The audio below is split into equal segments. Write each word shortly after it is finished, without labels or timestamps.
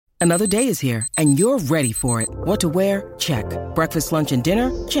Another day is here, and you're ready for it. What to wear? Check. Breakfast, lunch, and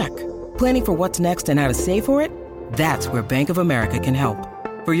dinner? Check. Planning for what's next and how to save for it? That's where Bank of America can help.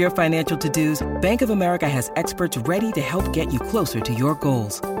 For your financial to-dos, Bank of America has experts ready to help get you closer to your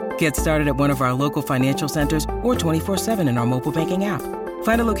goals. Get started at one of our local financial centers or 24/7 in our mobile banking app.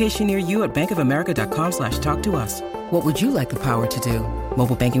 Find a location near you at bankofamerica.com/talktous. What would you like the power to do?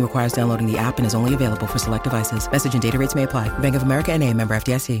 Mobile banking requires downloading the app and is only available for select devices. Message and data rates may apply. Bank of America N.A., member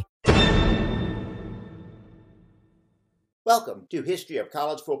FDIC. Welcome to History of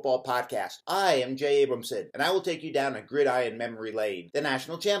College Football Podcast. I am Jay Abramson, and I will take you down a gridiron memory lane. The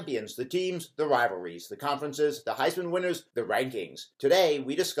national champions, the teams, the rivalries, the conferences, the Heisman winners, the rankings. Today,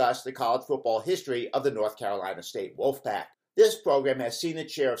 we discuss the college football history of the North Carolina State Wolfpack. This program has seen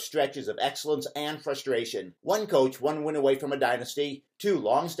its share of stretches of excellence and frustration. One coach, one win away from a dynasty, two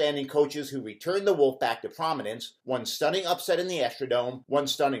long-standing coaches who returned the Wolfpack to prominence, one stunning upset in the Astrodome, one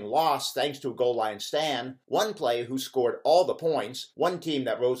stunning loss thanks to a goal line stand, one player who scored all the points, one team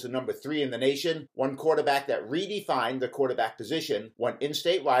that rose to number 3 in the nation, one quarterback that redefined the quarterback position, one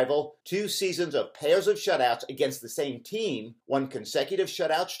in-state rival, 2 seasons of pairs of shutouts against the same team, one consecutive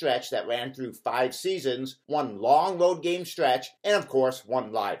shutout stretch that ran through 5 seasons, one long road game stretch, and of course,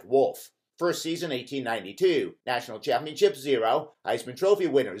 one live Wolf. First season, 1892. National Championship, 0. Heisman Trophy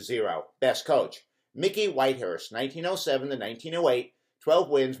winner, 0. Best coach, Mickey Whitehurst, 1907 to 1908. 12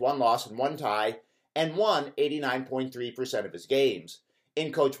 wins, 1 loss, and 1 tie, and won 89.3% of his games.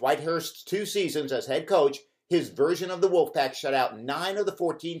 In Coach Whitehurst's 2 seasons as head coach, his version of the Wolfpack shut out 9 of the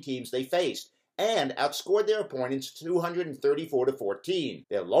 14 teams they faced, and outscored their opponents 234 to 14.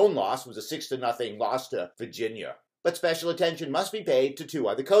 Their lone loss was a 6-0 loss to Virginia. But special attention must be paid to 2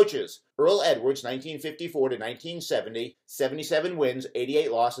 other coaches. Earl Edwards, 1954 to 1970, 77 wins,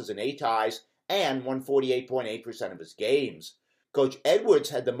 88 losses, and 8 ties, and won 48.8% of his games. Coach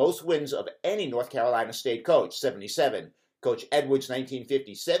Edwards had the most wins of any North Carolina State coach, 77. Coach Edwards'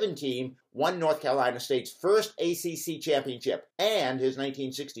 1957 team won North Carolina State's first ACC championship, and his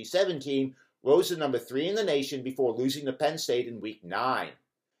 1967 team rose to number 3 in the nation before losing to Penn State in Week 9.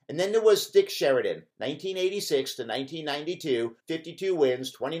 And then there was Dick Sheridan, 1986 to 1992, 52 wins,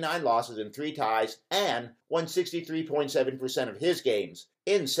 29 losses, and 3 ties, and won 63.7% of his games.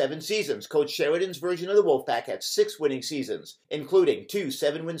 In 7 seasons, Coach Sheridan's version of the Wolfpack had 6 winning seasons, including 2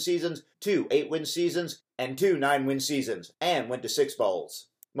 7-win seasons, 2 8-win seasons, and 2 9-win seasons, and went to 6 bowls.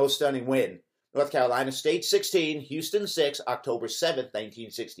 Most stunning win, North Carolina State 16, Houston 6, October 7,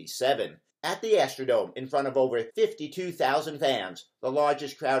 1967. At the Astrodome, in front of over 52,000 fans, the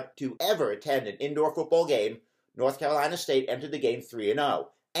largest crowd to ever attend an indoor football game, North Carolina State entered the game 3-0,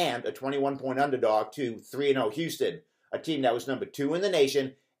 and a 21-point underdog to 3-0 Houston, a team that was number 2 in the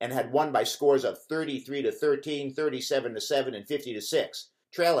nation and had won by scores of 33 to 13, 37 to 7, and 50 to 6.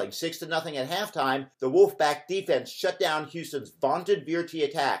 Trailing 6-0 at halftime, the Wolfpack defense shut down Houston's vaunted Veer T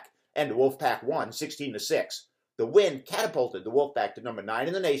attack, and the Wolfpack won 16 to 6. The win catapulted the Wolfpack to number 9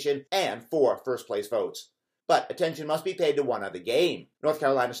 in the nation and 4 first-place votes. But attention must be paid to one other game. North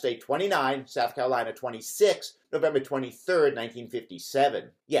Carolina State 29, South Carolina 26, November 23, 1957.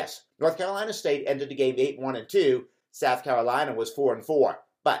 Yes, North Carolina State entered the game 8-1-2, South Carolina was 4-4.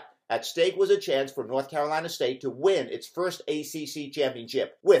 But at stake was a chance for North Carolina State to win its first ACC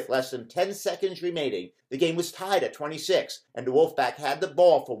championship. With less than 10 seconds remaining, the game was tied at 26, and the Wolfpack had the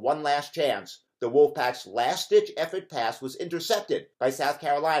ball for one last chance. The Wolfpack's last-ditch effort pass was intercepted by South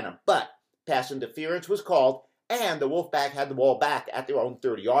Carolina, but pass interference was called, and the Wolfpack had the ball back at their own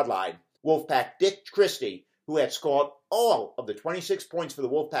 30-yard line. Wolfpack Dick Christie, who had scored all of the 26 points for the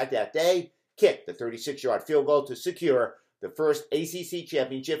Wolfpack that day, kicked the 36-yard field goal to secure the first ACC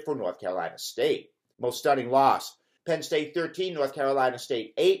championship for North Carolina State. Most stunning loss, Penn State 13, North Carolina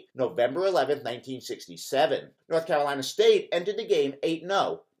State 8, November 11, 1967. North Carolina State entered the game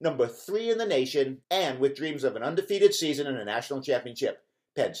 8-0, number 3 in the nation, and with dreams of an undefeated season and a national championship.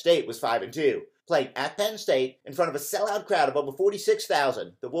 Penn State was 5-2. Playing at Penn State in front of a sellout crowd of over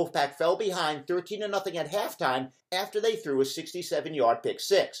 46,000, the Wolfpack fell behind 13-0 at halftime after they threw a 67-yard pick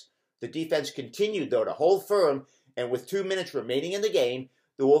six. The defense continued, though, to hold firm, and with 2 minutes remaining in the game,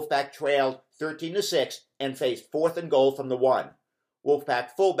 the Wolfpack trailed 13-6 and faced 4th and goal from the 1.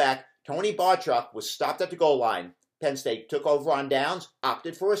 Wolfpack fullback Tony Bartruck was stopped at the goal line. Penn State took over on downs,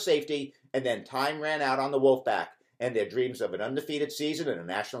 opted for a safety, and then time ran out on the Wolfpack and their dreams of an undefeated season and a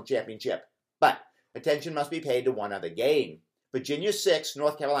national championship. But attention must be paid to one other game. Virginia 6,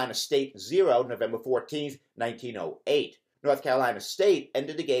 North Carolina State 0, November 14, 1908. North Carolina State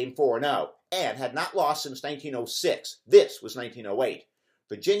ended the game 4-0 and had not lost since 1906. This was 1908.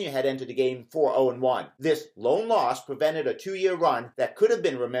 Virginia had entered the game 4-0-1. This lone loss prevented a 2-year run that could have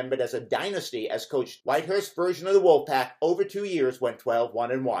been remembered as a dynasty, as Coach Whitehurst's version of the Wolfpack over 2 years went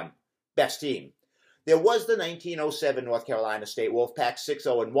 12-1-1. Best team. There was the 1907 North Carolina State Wolfpack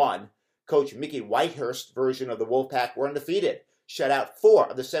 6-0-1. Coach Mickey Whitehurst's version of the Wolfpack were undefeated, shut out 4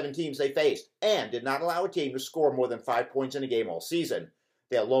 of the 7 teams they faced, and did not allow a team to score more than 5 points in a game all season.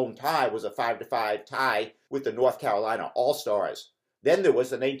 Their lone tie was a 5-5 tie with the North Carolina All-Stars. Then there was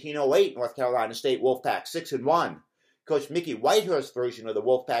the 1908 North Carolina State Wolfpack 6-1. Coach Mickey Whitehurst's version of the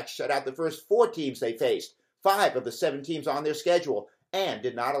Wolfpack shut out the first 4 teams they faced, 5 of the 7 teams on their schedule, and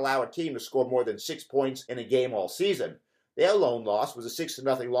did not allow a team to score more than 6 points in a game all season. Their lone loss was a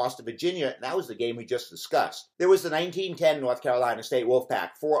 6-0 loss to Virginia, and that was the game we just discussed. There was the 1910 North Carolina State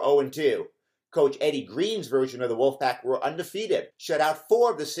Wolfpack 4-0-2. Coach Eddie Green's version of the Wolfpack were undefeated, shut out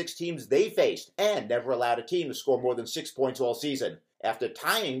 4 of the 6 teams they faced, and never allowed a team to score more than 6 points all season. After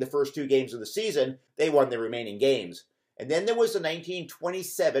tying the first 2 games of the season, they won their remaining games. And then there was the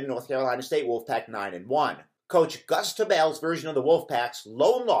 1927 North Carolina State Wolfpack 9-1. Coach Gus Tabell's version of the Wolfpack's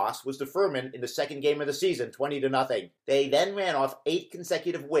lone loss was to Furman in the second game of the season, 20-0. They then ran off 8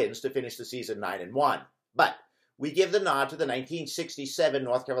 consecutive wins to finish the season 9-1. But we give the nod to the 1967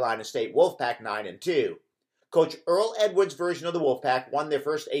 North Carolina State Wolfpack 9-2. Coach Earl Edwards' version of the Wolfpack won their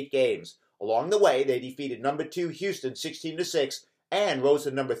first 8 games. Along the way, they defeated number 2 Houston 16-6 and rose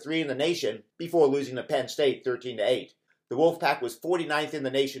to number 3 in the nation before losing to Penn State 13-8. The Wolfpack was 49th in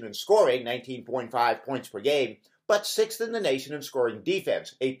the nation in scoring, 19.5 points per game, but 6th in the nation in scoring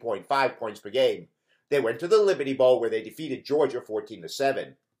defense, 8.5 points per game. They went to the Liberty Bowl where they defeated Georgia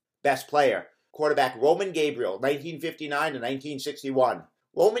 14-7. Best player, quarterback Roman Gabriel, 1959-1961.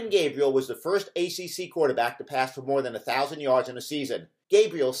 Roman Gabriel was the first ACC quarterback to pass for more than 1,000 yards in a season.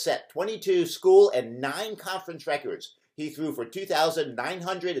 Gabriel set 22 school and 9 conference records. He threw for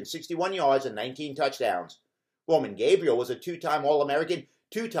 2,961 yards and 19 touchdowns. Roman Gabriel was a 2-time All-American,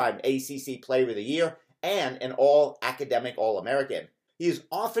 2-time ACC Player of the Year, and an All-Academic All-American. He is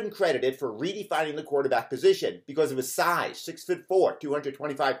often credited for redefining the quarterback position because of his size, 6'4",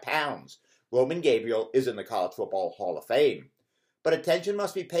 225 pounds. Roman Gabriel is in the College Football Hall of Fame. But attention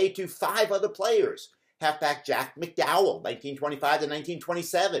must be paid to 5 other players. Halfback Jack McDowell,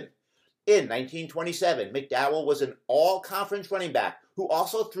 1925-1927. In 1927, McDowell was an all-conference running back who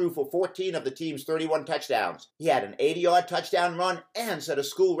also threw for 14 of the team's 31 touchdowns. He had an 80-yard touchdown run and set a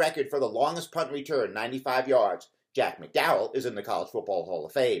school record for the longest punt return, 95 yards. Jack McDowell is in the College Football Hall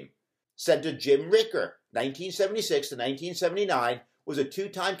of Fame. Center Jim Ricker, 1976-1979, was a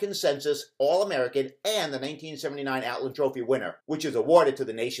 2-time consensus All-American and the 1979 Outland Trophy winner, which is awarded to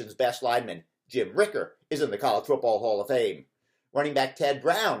the nation's best lineman. Jim Ricker is in the College Football Hall of Fame. Running back Ted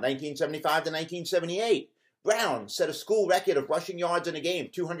Brown, 1975-1978. Brown set a school record of rushing yards in a game,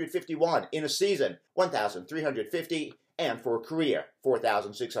 251, in a season, 1,350, and for a career,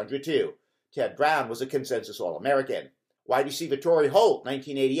 4,602. Ted Brown was a consensus All-American. Wide receiver Torrey Holt,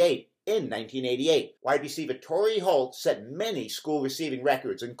 1988. In 1988, wide receiver Torrey Holt set many school receiving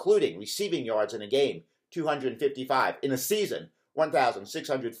records, including receiving yards in a game, 255, in a season,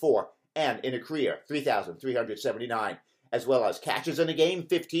 1,604, and in a career, 3,379. As well as catches in a game,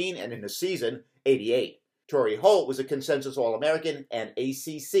 15, and in a season, 88. Torrey Holt was a consensus All-American and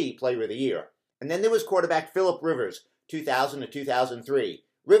ACC Player of the Year. And then there was quarterback Philip Rivers, 2000 to 2003.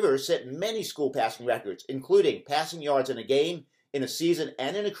 Rivers set many school passing records, including passing yards in a game, in a season,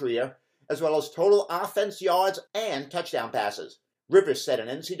 and in a career, as well as total offense yards and touchdown passes. Rivers set an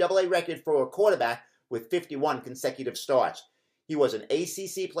NCAA record for a quarterback with 51 consecutive starts. He was an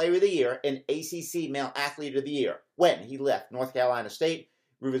ACC Player of the Year and ACC Male Athlete of the Year. When he left North Carolina State,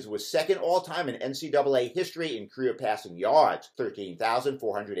 Rivers was second all-time in NCAA history in career passing yards,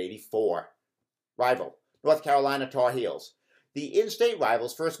 13,484. Rival, North Carolina Tar Heels. The in-state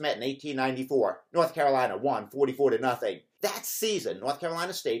rivals first met in 1894. North Carolina won 44-0. That season, North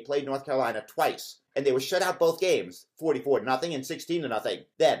Carolina State played North Carolina twice, and they were shut out both games, 44-0 and 16-0.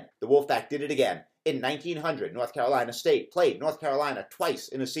 Then, the Wolfpack did it again. In 1900, North Carolina State played North Carolina twice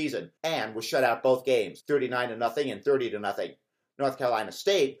in a season and was shut out both games, 39-0 and 30-0. North Carolina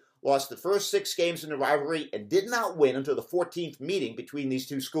State lost the first 6 games in the rivalry and did not win until the 14th meeting between these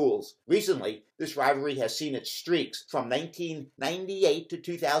two schools. Recently, this rivalry has seen its streaks. From 1998 to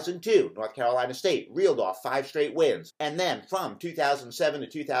 2002, North Carolina State reeled off 5 straight wins. And then from 2007 to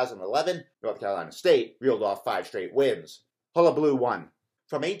 2011, North Carolina State reeled off 5 straight wins. Hullabaloo won.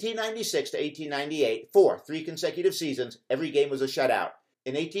 From 1896 to 1898, for 3 consecutive seasons, every game was a shutout.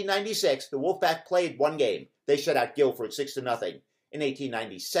 In 1896, the Wolfpack played 1 game. They shut out Guilford 6-0. In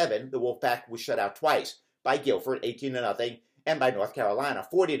 1897, the Wolfpack was shut out twice, by Guilford 18-0, and by North Carolina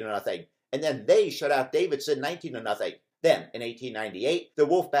 40-0. And then they shut out Davidson 19-0. Then, in 1898, the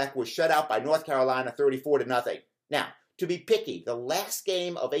Wolfpack was shut out by North Carolina 34-0. Now, to be picky, the last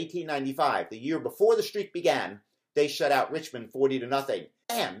game of 1895, the year before the streak began, they shut out Richmond 40-0.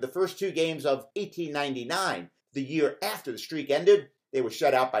 And the first two games of 1899, the year after the streak ended, they were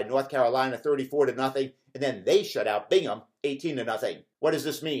shut out by North Carolina 34-0, and then they shut out Bingham 18-0. What does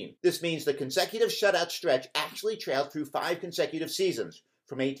this mean? This means the consecutive shutout stretch actually trailed through 5 consecutive seasons,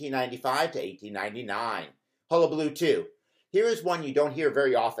 from 1895 to 1899. Hullabaloo 2. Here is one you don't hear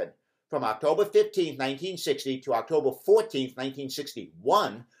very often. From October 15, 1960 to October 14,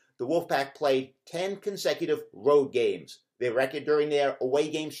 1961, the Wolfpack played 10 consecutive road games. Their record during their away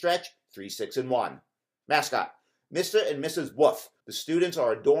game stretch, 3-6-1. Mascot, Mr. and Mrs. Wolf. The students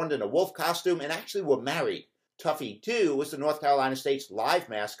are adorned in a wolf costume and actually were married. Tuffy, too, was the North Carolina State's live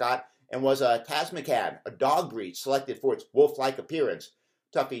mascot and was a Tasmanian, a dog breed selected for its wolf-like appearance.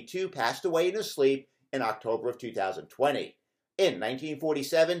 Tuffy, too, passed away in his sleep in October of 2020. In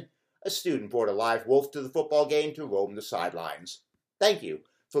 1947, a student brought a live wolf to the football game to roam the sidelines. Thank you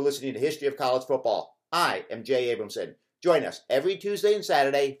for listening to History of College Football. I am Jay Abramson. Join us every Tuesday and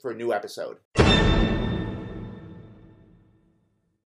Saturday for a new episode.